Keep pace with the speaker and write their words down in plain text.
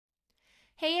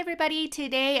Hey everybody,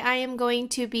 today I am going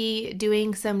to be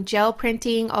doing some gel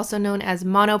printing, also known as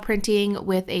mono printing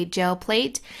with a gel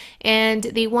plate. And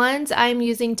the ones I'm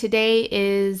using today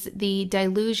is the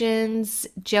Dilutions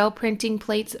gel printing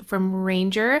plates from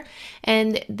Ranger.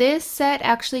 And this set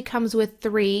actually comes with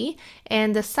three,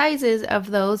 and the sizes of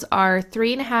those are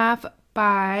 3.5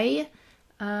 by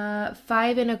 5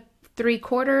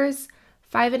 3/4,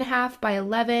 5.5 by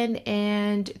 11,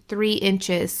 and 3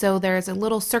 inches. So there's a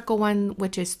little circle one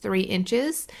which is 3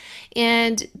 inches.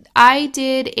 And I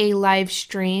did a live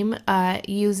stream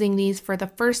using these for the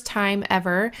first time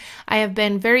ever. I have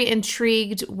been very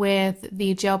intrigued with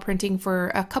the gel printing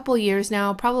for a couple years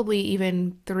now, probably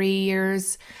even 3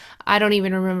 years. I don't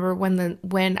even remember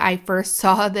when I first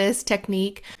saw this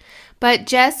technique. But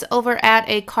Jess over at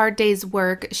A Card Day's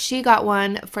Work, she got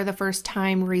one for the first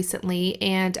time recently,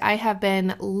 and I have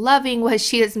been loving what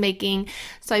she is making.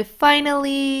 So I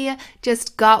finally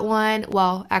just got one,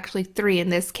 well, actually 3 in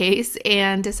this case,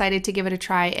 and decided to give it a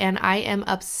try, and I am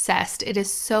obsessed. It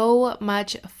is so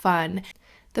much fun.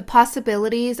 The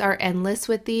possibilities are endless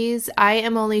with these. I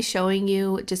am only showing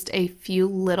you just a few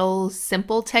little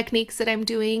simple techniques that I'm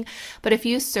doing, but if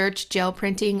you search gel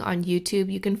printing on YouTube,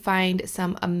 you can find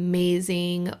some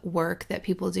amazing work that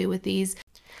people do with these.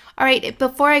 All right,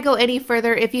 before I go any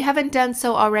further, if you haven't done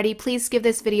so already, please give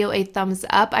this video a thumbs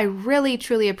up. I really,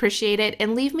 truly appreciate it.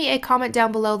 And leave me a comment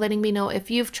down below letting me know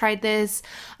if you've tried this,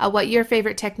 what your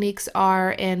favorite techniques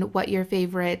are, and what your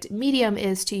favorite medium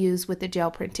is to use with the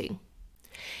gel printing.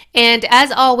 And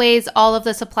as always, all of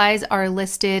the supplies are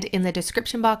listed in the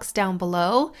description box down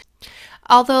below.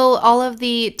 Although all of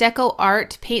the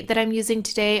DecoArt paint that I'm using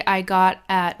today I got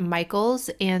at Michael's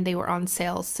and they were on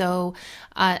sale, so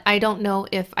I don't know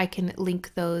if I can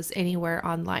link those anywhere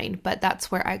online, but that's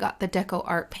where I got the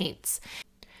DecoArt paints.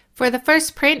 For the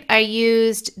first print, I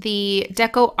used the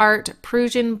DecoArt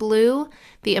Prussian Blue,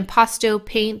 the impasto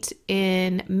paint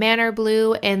in Manor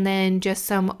Blue, and then just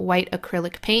some white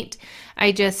acrylic paint.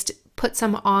 I just put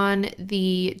some on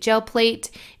the gel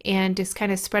plate and just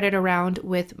kind of spread it around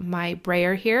with my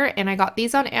brayer here. And I got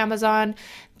these on Amazon.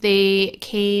 They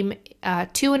came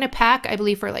 2 in a pack, I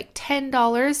believe, for like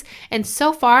 $10. And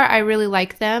so far, I really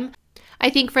like them. I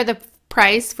think for the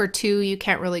price for 2, you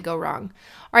can't really go wrong.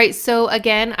 All right, so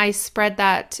again, I spread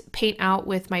that paint out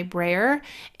with my brayer,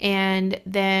 and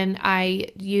then I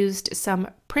used some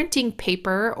printing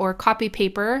paper or copy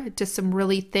paper, just some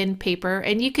really thin paper,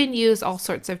 and you can use all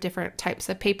sorts of different types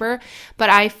of paper, but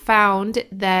I found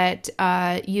that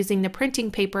using the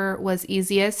printing paper was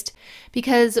easiest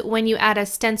because when you add a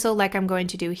stencil like I'm going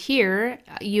to do here,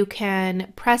 you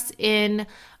can press in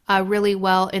really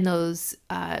well in those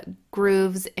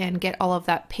grooves and get all of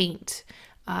that paint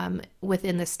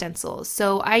within the stencils.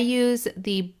 So I use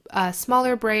the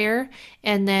smaller brayer,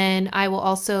 and then I will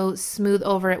also smooth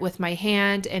over it with my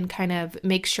hand and kind of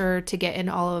make sure to get in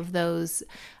all of those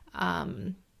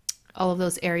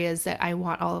areas that I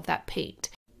want all of that paint.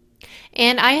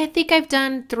 And I think I've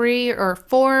done 3 or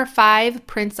 4 or 5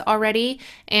 prints already,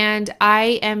 and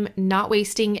I am not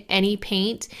wasting any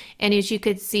paint. And as you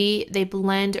could see, they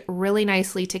blend really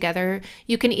nicely together.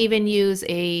 You can even use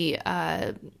a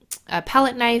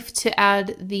palette knife to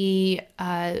add the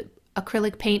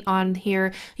acrylic paint on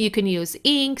here. You can use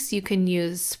inks, you can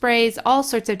use sprays, all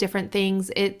sorts of different things.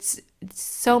 It's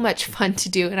so much fun to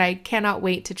do, and I cannot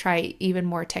wait to try even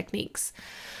more techniques.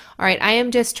 All right, I am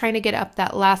just trying to get up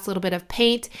that last little bit of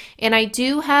paint, and I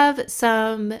do have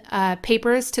some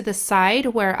papers to the side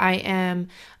where I am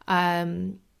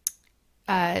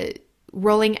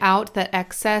rolling out the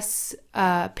excess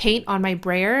paint on my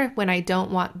brayer when I don't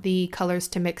want the colors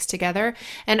to mix together.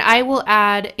 And I will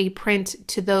add a print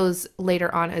to those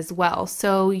later on as well.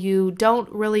 So you don't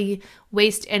really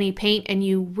waste any paint and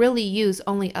you really use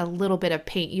only a little bit of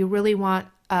paint. You really want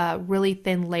a really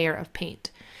thin layer of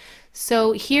paint.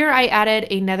 So here I added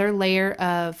another layer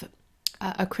of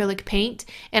acrylic paint,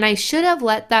 and I should have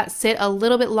let that sit a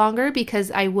little bit longer because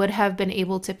I would have been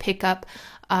able to pick up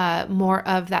more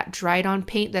of that dried on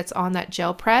paint that's on that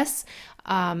gel press.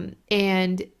 And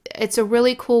it's a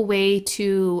really cool way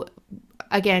to,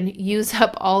 again, use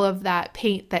up all of that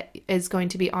paint that is going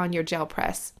to be on your gel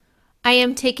press. I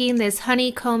am taking this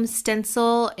honeycomb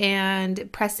stencil and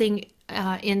pressing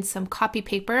in some copy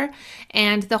paper,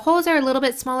 and the holes are a little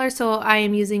bit smaller, so I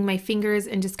am using my fingers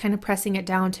and just kind of pressing it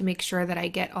down to make sure that I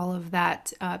get all of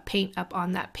that paint up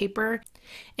on that paper.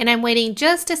 And I'm waiting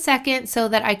just a second so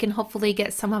that I can hopefully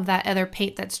get some of that other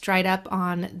paint that's dried up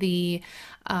on the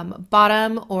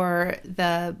bottom, or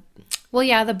the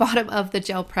bottom of the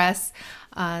gel press,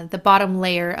 the bottom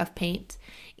layer of paint.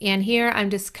 And here I'm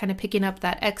just kind of picking up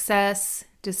that excess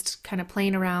just kind of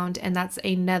playing around. And that's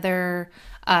another,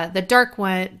 the dark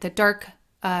one, the dark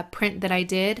print that I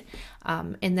did.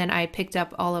 And then I picked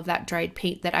up all of that dried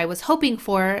paint that I was hoping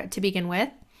for to begin with.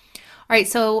 All right,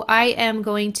 so I am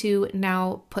going to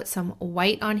now put some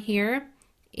white on here.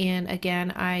 And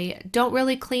again, I don't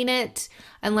really clean it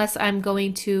unless I'm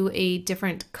going to a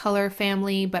different color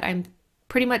family, but I'm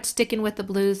pretty much sticking with the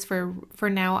blues for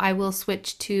now. I will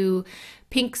switch to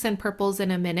pinks and purples in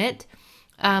a minute.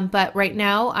 But right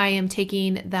now I am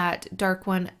taking that dark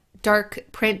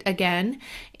print again,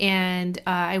 and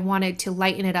I wanted to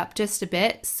lighten it up just a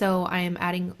bit. So I am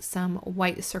adding some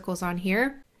white circles on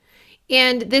here.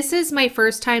 And this is my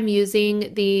first time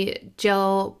using the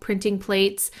gel printing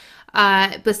plates,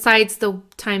 besides the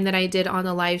time that I did on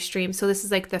the live stream. So this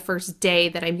is like the first day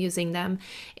that I'm using them,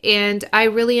 and I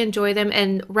really enjoy them.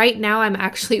 And right now I'm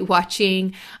actually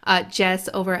watching Jess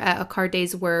over at A Card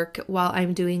Day's Work while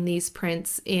I'm doing these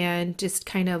prints, and just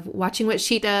kind of watching what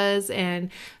she does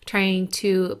and trying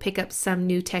to pick up some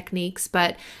new techniques.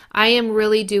 But I am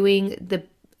really doing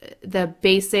the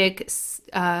basic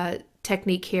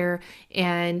technique here,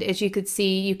 and as you could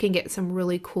see, you can get some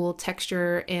really cool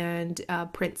texture and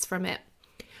prints from it.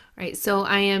 All right, so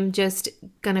I am just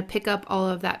gonna pick up all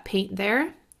of that paint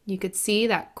there. You could see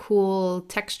that cool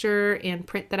texture and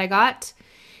print that I got.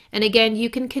 And again, you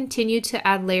can continue to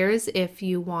add layers if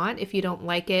you want, if you don't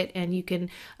like it. And you can,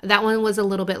 that one was a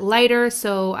little bit lighter,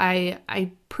 so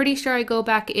I'm pretty sure I go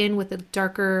back in with a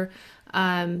darker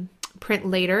print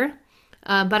later.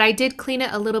 But I did clean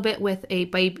it a little bit with a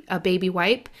baby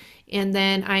wipe. And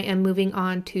then I am moving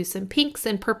on to some pinks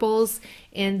and purples.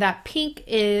 And that pink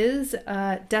is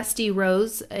Dusty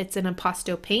Rose. It's an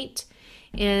impasto paint.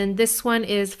 And this one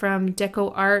is from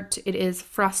DecoArt. It is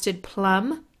Frosted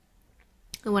Plum,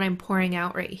 the one I'm pouring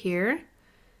out right here.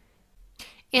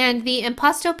 And the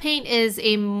impasto paint is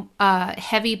a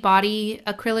heavy body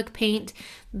acrylic paint.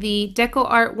 The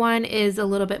DecoArt one is a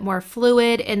little bit more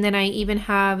fluid, and then I even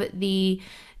have the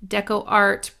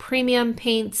DecoArt premium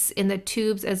paints in the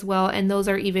tubes as well, and those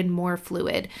are even more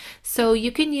fluid. So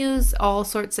you can use all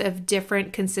sorts of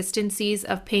different consistencies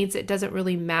of paints. It doesn't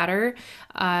really matter.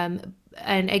 And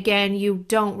again, you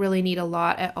don't really need a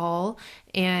lot at all.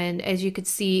 And as you could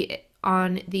see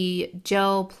on the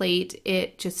gel plate,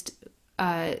 it just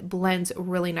blends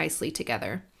really nicely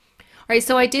together. All right,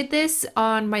 so I did this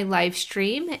on my live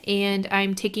stream, and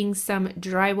I'm taking some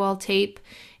drywall tape,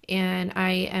 and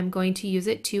I am going to use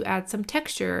it to add some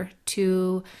texture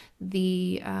to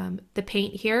the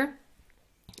paint here.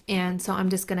 And so I'm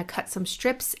just going to cut some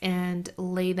strips and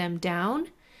lay them down.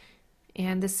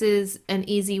 And this is an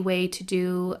easy way to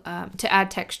do to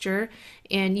add texture.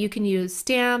 And you can use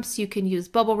stamps, you can use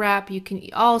bubble wrap, you can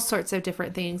all sorts of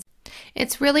different things.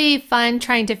 It's really fun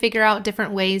trying to figure out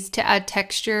different ways to add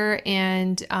texture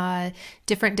and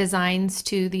different designs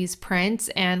to these prints.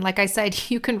 And like I said,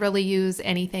 you can really use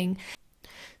anything.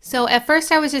 So at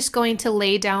first I was just going to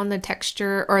lay down the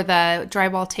texture or the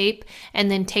drywall tape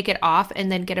and then take it off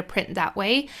and then get a print that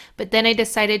way. But then I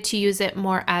decided to use it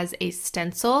more as a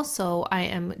stencil. So I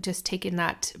am just taking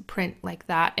that print like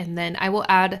that, and then I will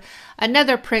add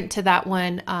another print to that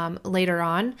one later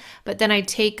on. But then I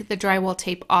take the drywall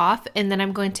tape off, and then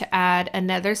I'm going to add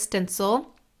another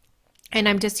stencil. And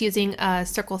I'm just using a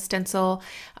circle stencil,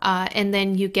 and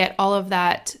then you get all of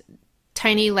that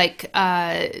tiny like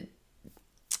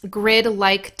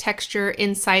grid-like texture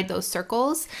inside those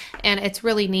circles. And it's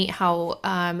really neat how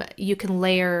you can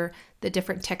layer the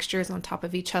different textures on top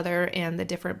of each other and the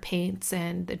different paints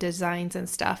and the designs and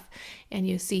stuff. And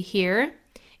you see here,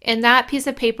 and that piece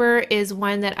of paper is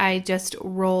one that I just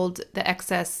rolled the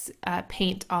excess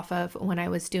paint off of when I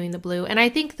was doing the blue. And I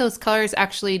think those colors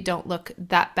actually don't look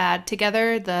that bad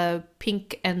together, the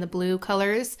pink and the blue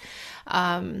colors.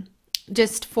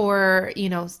 Just for, you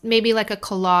know, maybe like a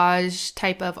collage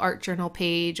type of art journal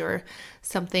page or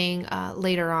something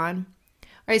later on. All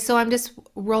right, so I'm just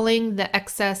rolling the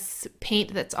excess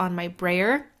paint that's on my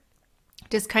brayer,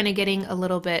 just kind of getting a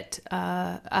little bit,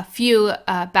 a few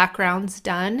backgrounds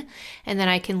done, and then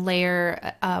I can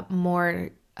layer more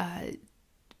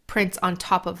prints on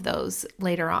top of those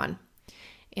later on.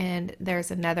 And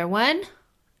there's another one,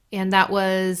 and that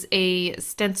was a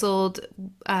stenciled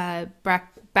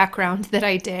background that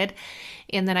I did,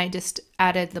 and then I just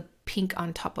added the pink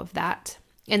on top of that.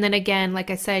 And then again, like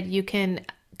I said, you can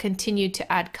continue to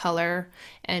add color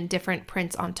and different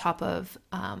prints on top of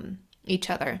each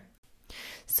other.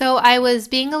 So I was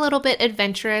being a little bit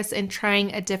adventurous and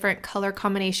trying a different color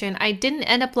combination. I didn't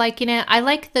end up liking it. I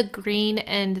like the green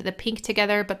and the pink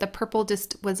together, but the purple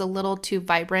just was a little too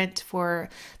vibrant for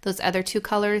those other two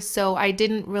colors. So I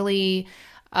didn't really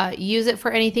use it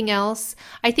for anything else.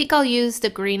 I think I'll use the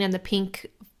green and the pink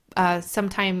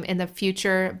sometime in the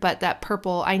future, but that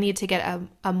purple, I need to get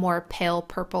a more pale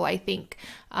purple, I think.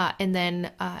 And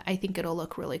then I think it'll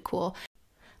look really cool.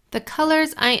 The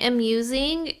colors I am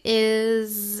using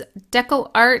is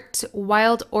DecoArt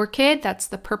Wild Orchid. That's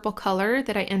the purple color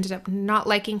that I ended up not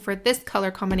liking for this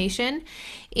color combination.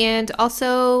 And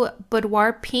also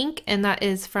Boudoir Pink, and that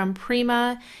is from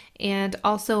Prima. And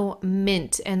also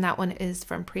Mint, and that one is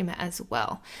from Prima as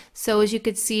well. So as you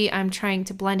could see, I'm trying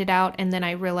to blend it out, and then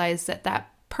I realized that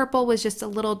that purple was just a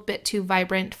little bit too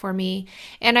vibrant for me.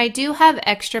 And I do have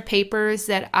extra papers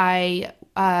that I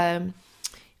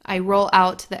roll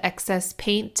out the excess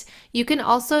paint. You can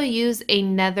also use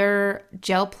another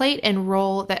gel plate and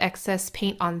roll the excess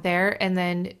paint on there, and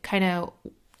then kind of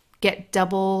get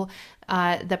double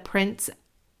the prints.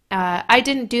 I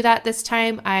didn't do that this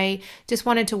time. I just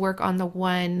wanted to work on the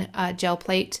one gel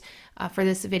plate for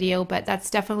this video, but that's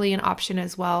definitely an option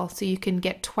as well. So you can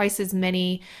get twice as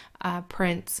many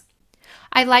prints.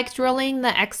 I liked rolling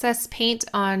the excess paint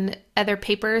on other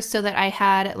papers so that I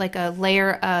had like a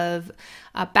layer of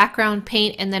background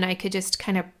paint, and then I could just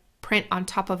kind of print on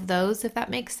top of those, if that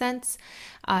makes sense.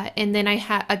 And then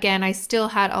I still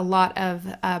had a lot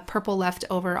of purple left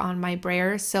over on my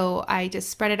brayer, so I just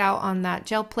spread it out on that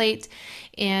gel plate,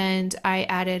 and I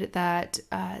added that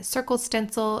circle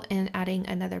stencil and adding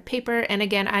another paper. And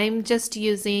again, I'm just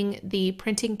using the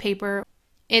printing paper.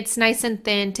 It's nice and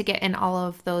thin to get in all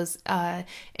of those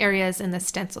areas in the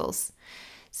stencils.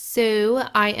 So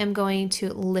I am going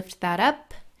to lift that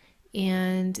up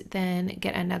and then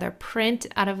get another print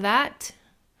out of that.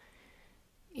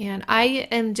 And I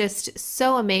am just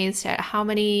so amazed at how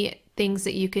many things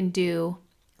that you can do.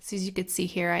 So as you can see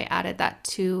here, I added that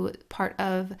to part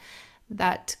of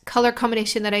that color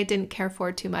combination that I didn't care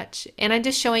for too much. And I'm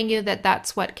just showing you that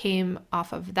that's what came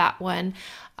off of that one.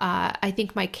 I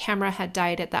think my camera had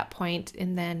died at that point,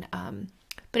 and then,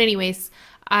 but anyways,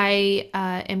 I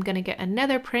am gonna get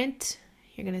another print.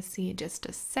 You're gonna see in just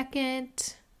a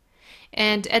second.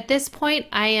 And at this point,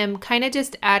 I am kind of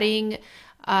just adding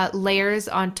layers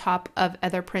on top of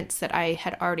other prints that I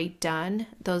had already done,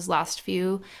 those last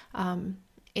few. And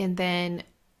then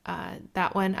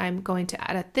that one, I'm going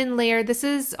to add a thin layer. This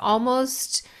is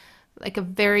almost like a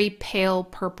very pale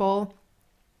purple.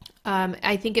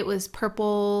 I think it was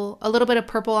purple, a little bit of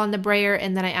purple on the brayer,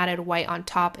 and then I added white on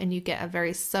top, and you get a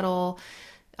very subtle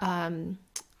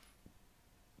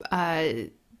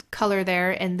color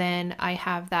there. And then I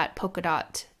have that polka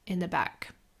dot in the back.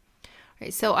 All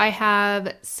right, so I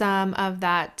have some of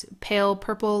that pale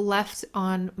purple left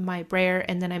on my brayer,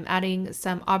 and then I'm adding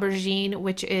some aubergine,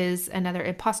 which is another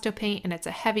impasto paint, and it's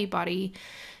a heavy body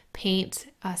paint,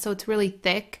 so it's really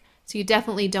thick. So you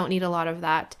definitely don't need a lot of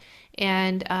that.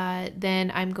 And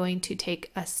then I'm going to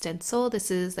take a stencil. This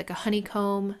is like a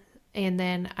honeycomb, and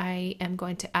then I am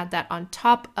going to add that on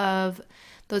top of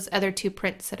those other two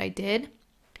prints that I did.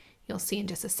 You'll see in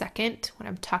just a second what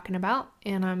I'm talking about.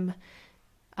 And I'm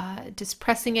just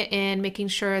pressing it in, making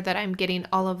sure that I'm getting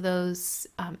all of those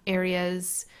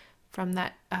areas from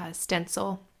that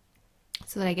stencil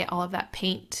so that I get all of that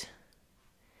paint.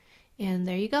 And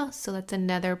there you go. So that's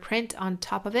another print on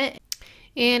top of it.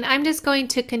 And I'm just going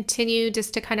to continue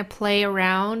just to kind of play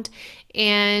around.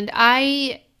 And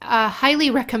I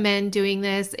highly recommend doing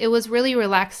this. It was really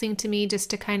relaxing to me just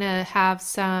to kind of have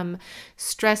some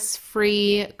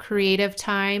stress-free creative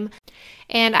time.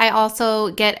 And I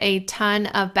also get a ton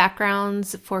of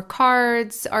backgrounds for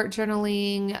cards, art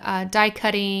journaling, die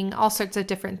cutting, all sorts of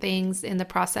different things in the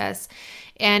process.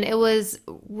 And it was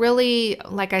really,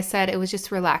 like I said, it was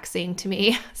just relaxing to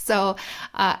me. So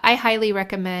I highly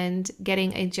recommend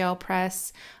getting a gel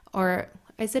press, or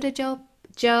is it a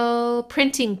gel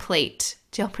printing plate?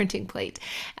 Gel printing plate.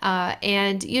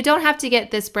 And you don't have to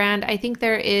get this brand. I think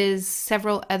there is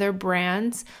several other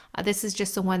brands. This is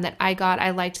just the one that I got. I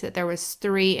liked that there was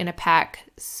 3 in a pack,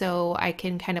 so I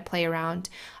can kind of play around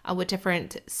with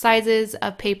different sizes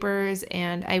of papers,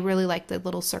 and I really like the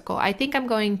little circle. I think I'm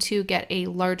going to get a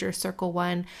larger circle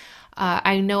one.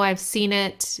 I know I've seen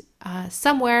it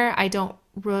somewhere. I don't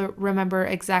remember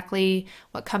exactly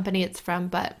what company it's from,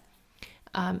 but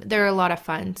they're a lot of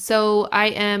fun. So I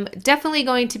am definitely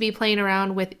going to be playing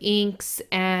around with inks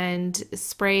and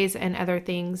sprays and other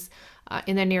things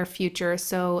in the near future.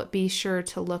 So be sure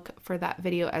to look for that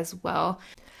video as well.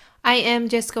 I am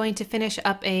just going to finish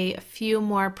up a few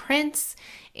more prints,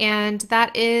 and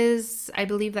that is, I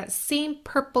believe, that same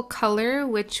purple color,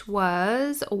 which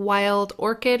was Wild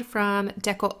Orchid from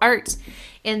DecoArt.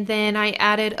 And then I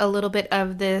added a little bit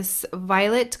of this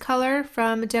violet color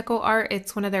from DecoArt.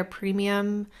 It's one of their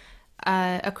premium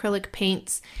acrylic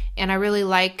paints, and I really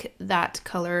like that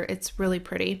color. It's really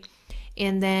pretty.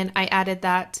 And then I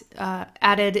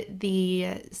added the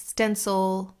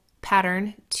stencil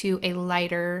pattern to a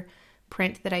lighter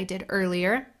print that I did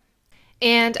earlier.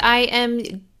 And I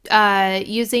am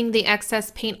using the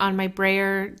excess paint on my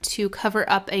brayer to cover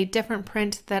up a different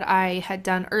print that I had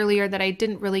done earlier that I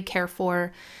didn't really care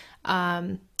for.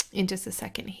 In just a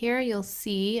second here, you'll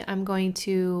see I'm going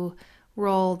to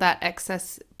roll that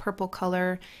excess purple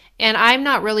color. And I'm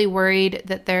not really worried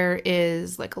that there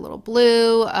is like a little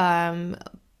blue,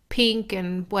 pink,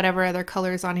 and whatever other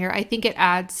colors on here. I think it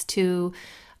adds to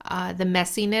the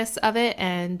messiness of it.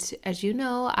 And as you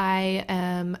know, I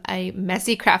am a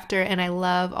messy crafter and I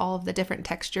love all of the different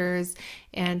textures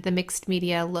and the mixed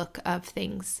media look of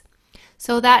things.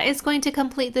 So that is going to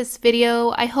complete this video.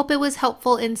 I hope it was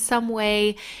helpful in some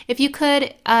way. If you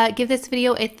could give this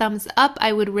video a thumbs up,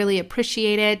 I would really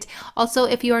appreciate it. Also,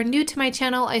 if you are new to my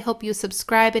channel, I hope you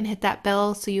subscribe and hit that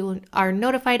bell so you are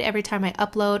notified every time I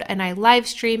upload, and I live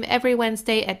stream every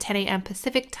Wednesday at 10 a.m.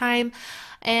 Pacific time.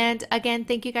 And again,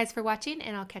 thank you guys for watching,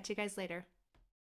 and I'll catch you guys later.